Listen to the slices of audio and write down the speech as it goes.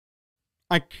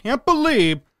I can't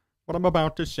believe what I'm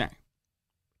about to say.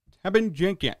 Teven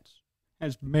Jenkins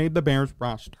has made the Bears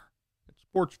roster. It's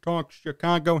Sports Talk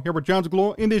Chicago here with Jon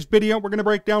Zaghloul. In this video, we're going to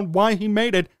break down why he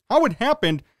made it, how it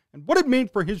happened, and what it means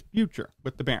for his future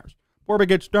with the Bears. Before we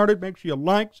get started, make sure you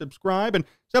like, subscribe, and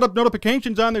set up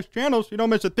notifications on this channel so you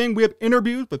don't miss a thing. We have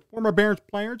interviews with former Bears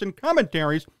players and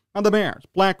commentaries on the Bears,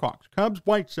 Blackhawks, Cubs,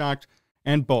 White Sox,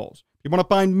 and Bulls. If you want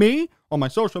to find me, all my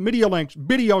social media links,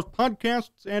 videos,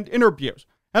 podcasts, and interviews,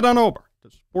 head on over to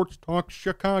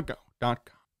sportstalkchicago.com.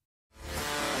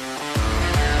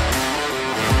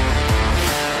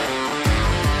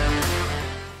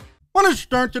 I want to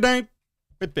start today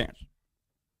with this.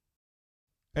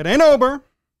 It ain't over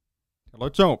till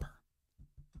it's over.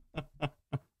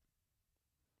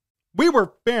 We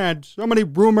were fed so many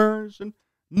rumors and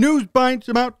news bites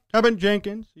about Teven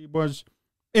Jenkins. He was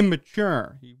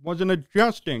immature. He wasn't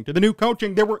adjusting to the new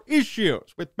coaching. There were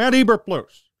issues with Matt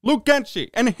Eberflus, Luke Getsy,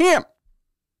 and him.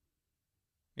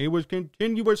 He was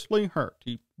continuously hurt.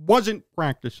 He wasn't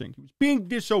practicing. He was being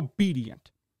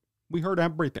disobedient. We heard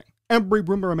everything, every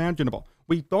rumor imaginable.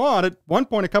 We thought at one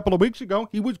point a couple of weeks ago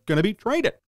he was going to be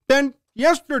traded. Then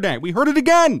yesterday we heard it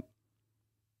again.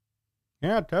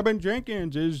 Yeah, Teven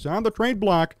Jenkins is on the trade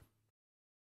block.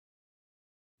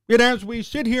 Yet as we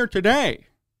sit here today,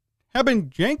 Teven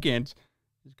Jenkins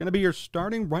is going to be your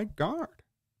starting right guard.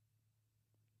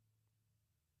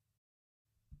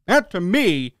 That, to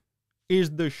me,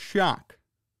 is the shock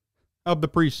of the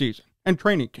preseason and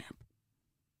training camp.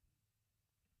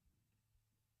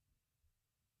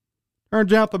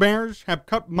 Turns out the Bears have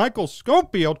cut Michael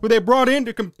Schofield, who they brought in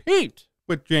to compete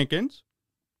with Jenkins.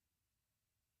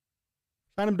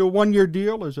 Signed him to a one-year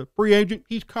deal as a free agent.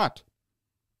 He's cut.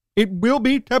 It will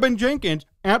be Teven Jenkins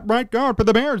at right guard for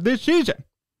the Bears this season.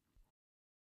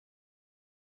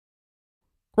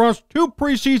 Across two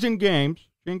preseason games,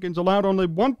 Jenkins allowed only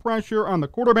one pressure on the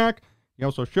quarterback. He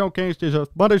also showcased his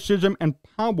athleticism and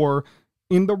power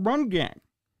in the run game.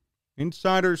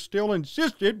 Insiders still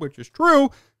insisted, which is true,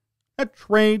 that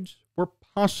trades were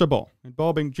possible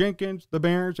involving Jenkins, the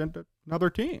Bears, and another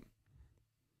team.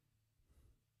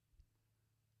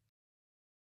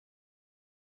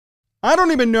 I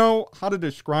don't even know how to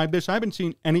describe this. I haven't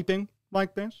seen anything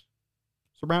like this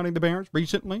surrounding the Bears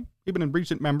recently, even in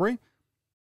recent memory.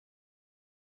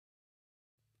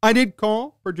 I did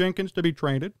call for Jenkins to be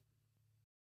traded.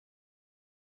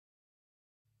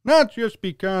 Not just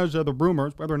because of the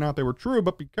rumors, whether or not they were true,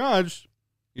 but because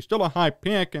he's still a high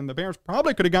pick and the Bears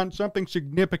probably could have gotten something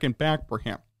significant back for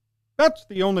him. That's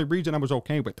the only reason I was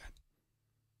okay with that.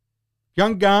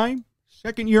 Young guy,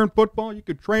 second year in football, you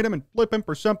could trade him and flip him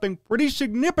for something pretty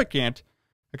significant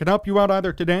that could help you out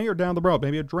either today or down the road.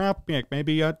 Maybe a draft pick,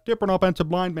 maybe a different offensive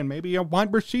lineman, maybe a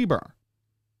wide receiver.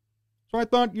 So I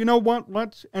thought, you know what,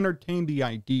 let's entertain the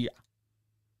idea.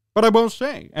 But I will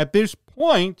say, at this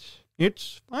point,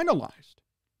 it's finalized.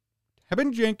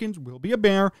 Teven Jenkins will be a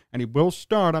Bear, and he will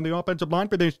start on the offensive line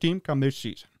for this team come this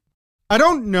season. I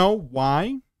don't know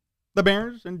why the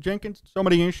Bears and Jenkins had so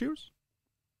many issues.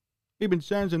 It even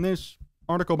says in this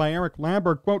article by Eric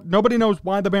Lambert, quote, nobody knows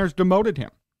why the Bears demoted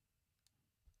him.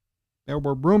 There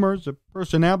were rumors of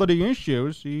personality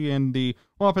issues. He and the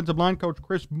offensive line coach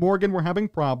Chris Morgan were having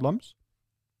problems.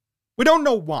 We don't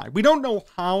know why. We don't know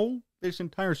how this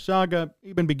entire saga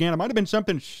even began. It might have been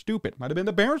something stupid. It might have been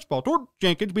the Bears' fault or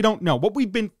Jenkins. We don't know. What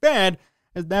we've been fed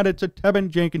is that it's a Teven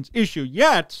Jenkins issue.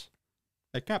 Yet,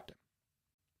 they kept him.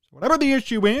 So whatever the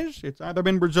issue is, it's either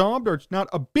been resolved or it's not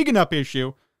a big enough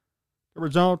issue to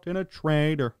result in a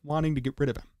trade or wanting to get rid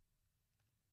of him.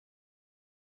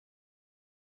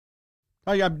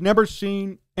 Tell you, I've never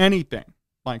seen anything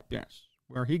like this,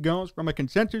 where he goes from a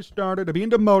consensus starter to being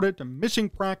demoted to missing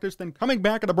practice, then coming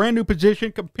back at a brand new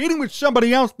position, competing with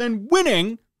somebody else, then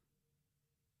winning.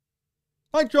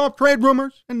 Lights off trade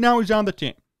rumors, and now he's on the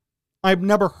team. I've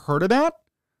never heard of that.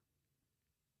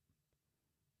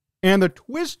 And the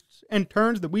twists and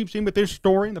turns that we've seen with this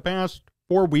story in the past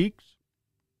 4 weeks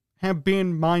have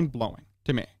been mind-blowing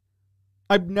to me.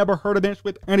 I've never heard of this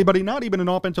with anybody, not even an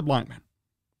offensive lineman.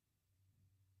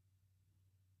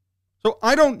 So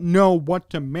I don't know what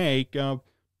to make of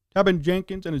Teven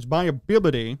Jenkins and his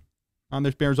viability on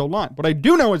this Bears O-line. What I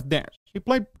do know is this. He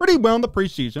played pretty well in the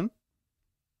preseason.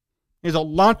 He has a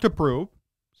lot to prove.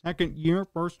 Second year,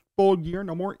 first full year,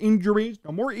 no more injuries,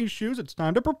 no more issues. It's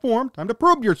time to perform, time to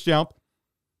prove yourself.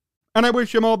 And I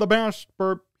wish him all the best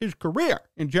for his career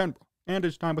in general and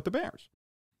his time with the Bears.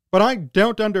 But I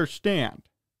don't understand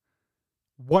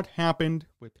what happened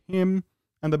with him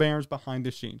and the Bears behind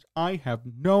the scenes. I have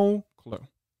no clue.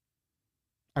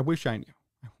 I wish I knew.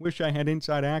 I wish I had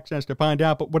inside access to find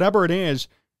out. But whatever it is,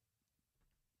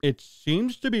 It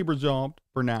seems to be resolved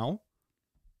for now.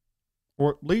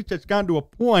 Or at least it's gotten to a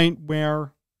point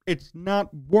where it's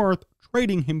not worth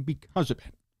trading him because of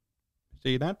it.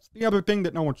 See, that's the other thing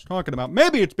that no one's talking about.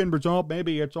 Maybe it's been resolved.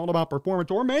 Maybe it's all about performance.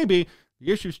 Or maybe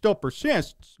the issue still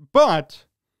persists. But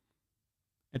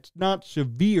it's not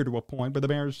severe to a point where the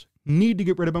Bears need to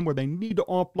get rid of him, where they need to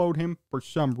offload him for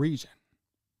some reason.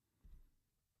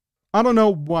 I don't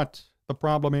know what the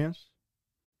problem is,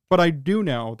 but I do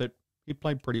know that he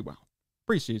played pretty well,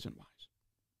 preseason-wise.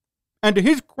 And to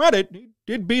his credit, he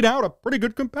did beat out a pretty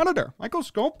good competitor. Michael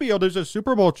Schofield is a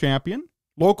Super Bowl champion,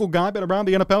 local guy, been around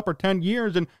the NFL for 10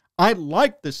 years, and I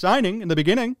liked the signing in the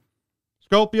beginning.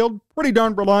 Schofield, pretty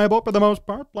darn reliable for the most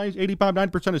part, plays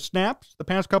 85-90% of snaps the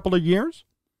past couple of years.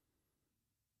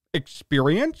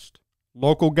 Experienced,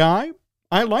 local guy.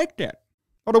 I liked it.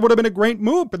 Thought it would have been a great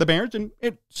move for the Bears, and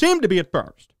it seemed to be at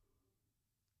first.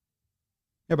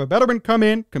 Have a veteran come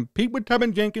in, compete with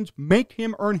Teven Jenkins, make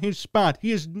him earn his spot.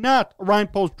 He is not a Ryan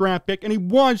Poles draft pick, and he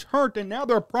was hurt, and now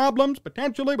there are problems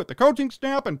potentially with the coaching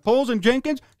staff and Poles and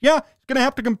Jenkins. Yeah, he's going to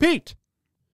have to compete.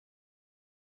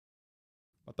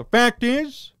 But the fact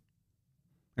is,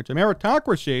 it's a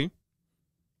meritocracy,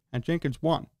 and Jenkins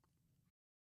won.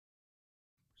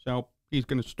 So he's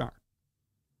going to start.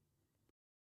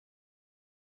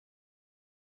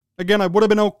 Again, I would have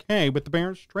been okay with the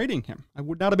Bears trading him. I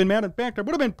would not have been mad. In fact, I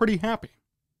would have been pretty happy.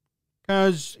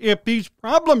 Because if these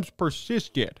problems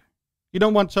persisted, you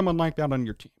don't want someone like that on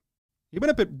your team. Even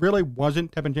if it really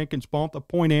wasn't Teven Jenkins' fault, the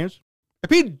point is,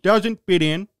 if he doesn't fit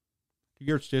in to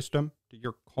your system, to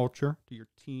your culture, to your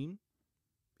team,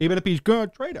 even if he's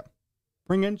good, trade him.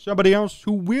 Bring in somebody else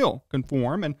who will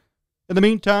conform, and in the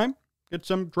meantime, get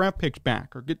some draft picks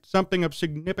back or get something of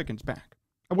significance back.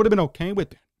 I would have been okay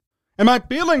with it. And my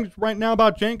feelings right now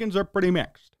about Jenkins are pretty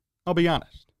mixed. I'll be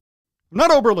honest. I'm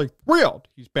not overly thrilled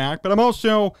he's back, but I'm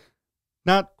also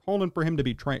not calling for him to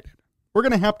be traded. We're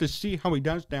going to have to see how he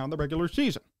does down the regular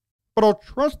season. But I'll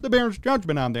trust the Bears'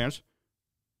 judgment on this.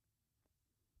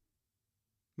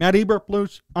 Matt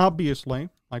Eberflus, obviously,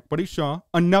 like what he saw,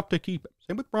 enough to keep him.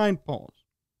 Same with Ryan Poles.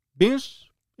 This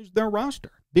is their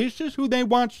roster. This is who they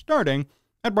want starting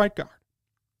at right guard.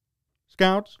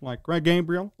 Scouts like Greg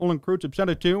Gabriel, Olin Kreutz have said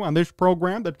it too on this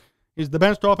program that he's the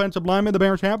best offensive lineman the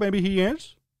Bears have. Maybe he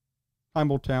is. Time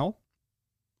will tell.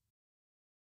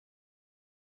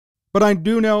 But I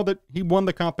do know that he won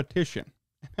the competition.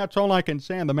 That's all I can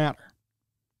say on the matter.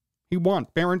 He won,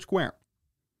 fair and square.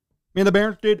 I mean, the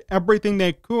Bears did everything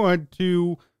they could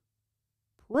to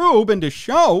prove and to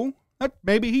show that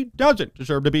maybe he doesn't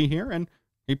deserve to be here, and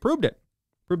he proved it.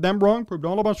 Proved them wrong, proved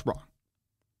all of us wrong.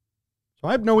 So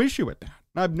I have no issue with that.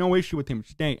 I have no issue with him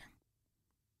staying.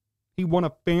 He won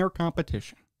a fair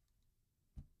competition.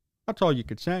 That's all you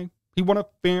could say. He won a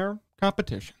fair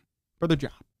competition for the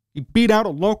job. He beat out a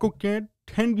local kid,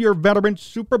 10-year veteran,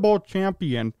 Super Bowl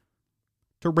champion,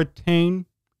 to retain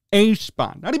a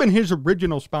spot. Not even his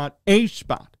original spot, a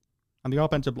spot on the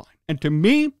offensive line. And to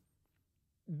me,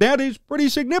 that is pretty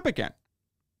significant.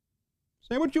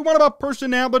 Say what you want about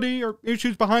personality or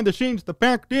issues behind the scenes. The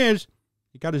fact is,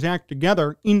 he got his act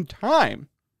together in time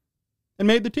and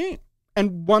made the team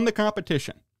and won the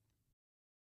competition.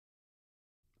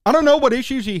 I don't know what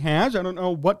issues he has. I don't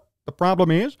know what the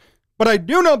problem is. But I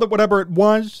do know that whatever it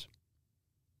was,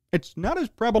 it's not as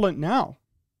prevalent now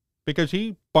because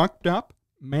he bucked up,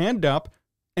 manned up,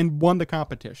 and won the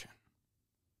competition.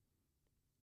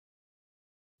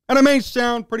 And it may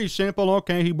sound pretty simple.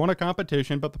 Okay, he won a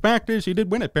competition, but the fact is he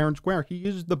did win it fair and square. He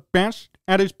is the best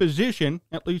at his position,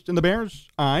 at least in the Bears'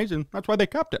 eyes, and that's why they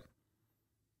kept him.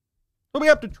 So we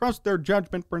have to trust their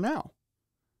judgment for now.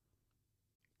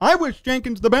 I wish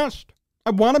Jenkins the best. I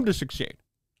want him to succeed.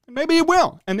 And maybe he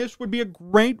will. And this would be a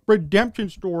great redemption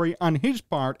story on his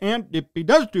part. And if he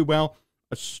does do well,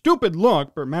 a stupid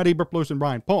look for Matt Eberflus and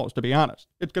Ryan Poles, to be honest.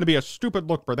 It's going to be a stupid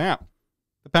look for them.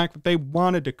 The fact that they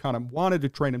wanted to cut him, wanted to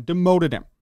trade him, demoted him.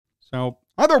 So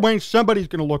either way, somebody's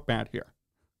going to look bad here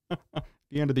at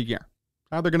the end of the year.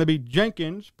 It's either going to be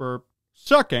Jenkins for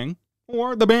sucking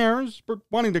or the Bears for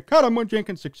wanting to cut him when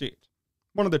Jenkins succeeds.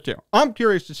 One of the two. I'm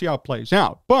curious to see how it plays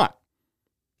out, but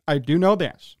I do know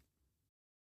this.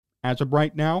 As of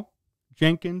right now,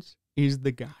 Jenkins is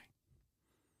the guy.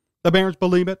 The Bears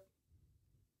believe it.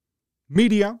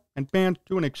 Media and fans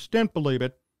to an extent believe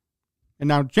it. And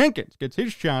now Jenkins gets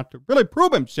his shot to really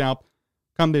prove himself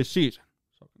come this season.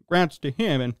 So congrats to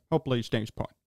him, and hopefully he stays put.